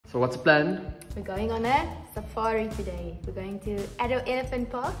So what's the plan? We're going on a safari today. We're going to Addo Elephant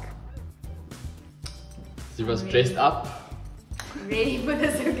Park. She was dressed up. Ready for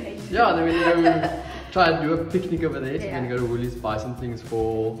this occasion. Yeah, then we're going to try and do a picnic over there. So Yeah. we're going to go to Woolies, buy some things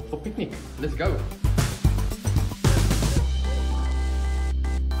for picnic. Let's go.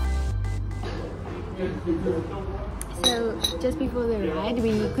 So just before the ride,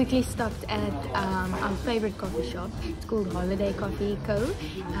 we quickly stopped at our favorite coffee shop. It's called Holiday Coffee Co.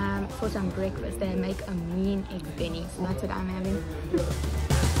 For some breakfast. They make a mean egg benny, so that's what I'm having.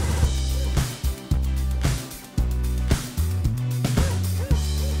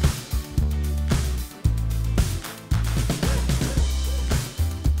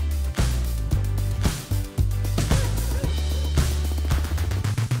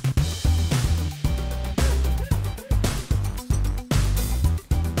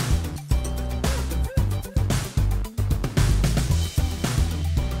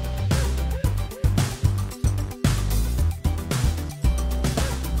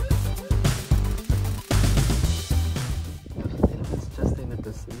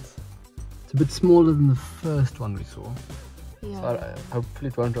 It's a bit smaller than the first one we saw. Yeah. So hopefully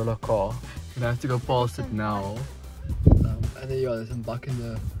it won't roll our car. We have to go past it now. And there you are, there's some buck in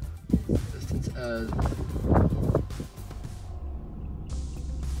the distance. I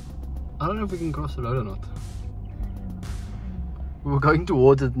don't know if we can cross the road or not. We were going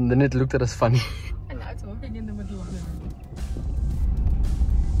towards it and then it looked at us funny. And now it's walking in the middle of the road.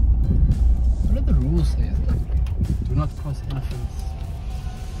 What are the rules say? It's like, do not cross elephants.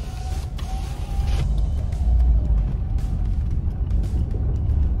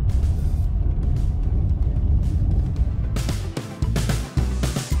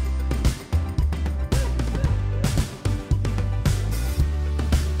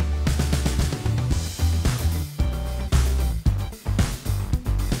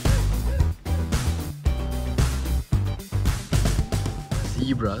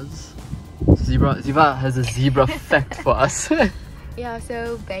 Zebras. Ziva has a zebra fact for us. Yeah,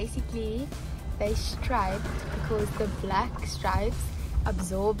 so basically they striped because the black stripes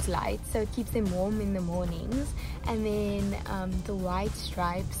absorbs light, so it keeps them warm in the mornings, and then the white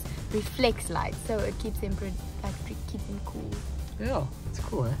stripes reflects light, so it keeps them keeps them cool. Yeah, it's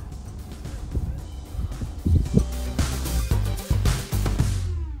cool, eh?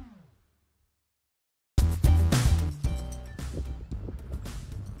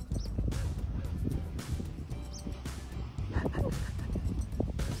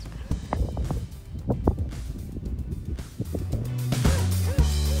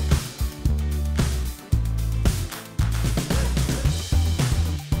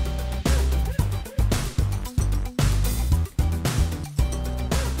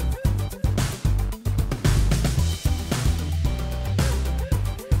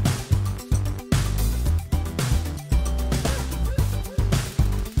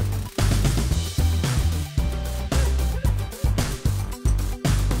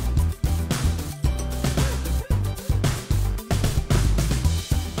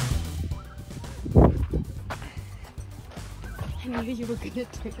 I knew you were gonna do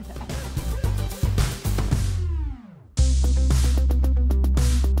that.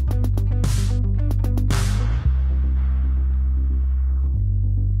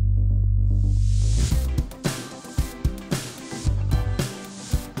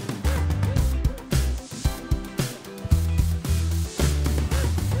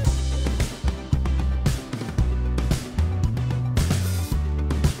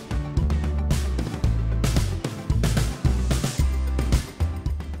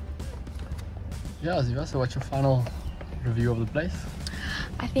 Yeah, Ziva, so what's your final review of the place?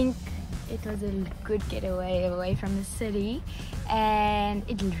 I think it was a good getaway away from the city, and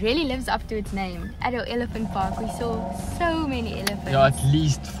it really lives up to its name. Addo Elephant Park, we saw so many elephants. Yeah, at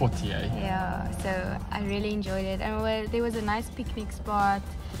least 40, eh? Yeah, so I really enjoyed it, and there was a nice picnic spot.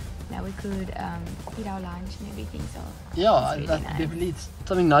 Now we could eat our lunch and everything, so yeah, really that's nice. definitely it's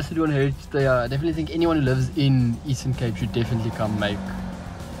something nice to do on Heritage Day. I definitely think anyone who lives in Eastern Cape should definitely come make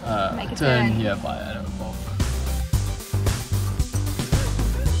a turn here by Addo Park.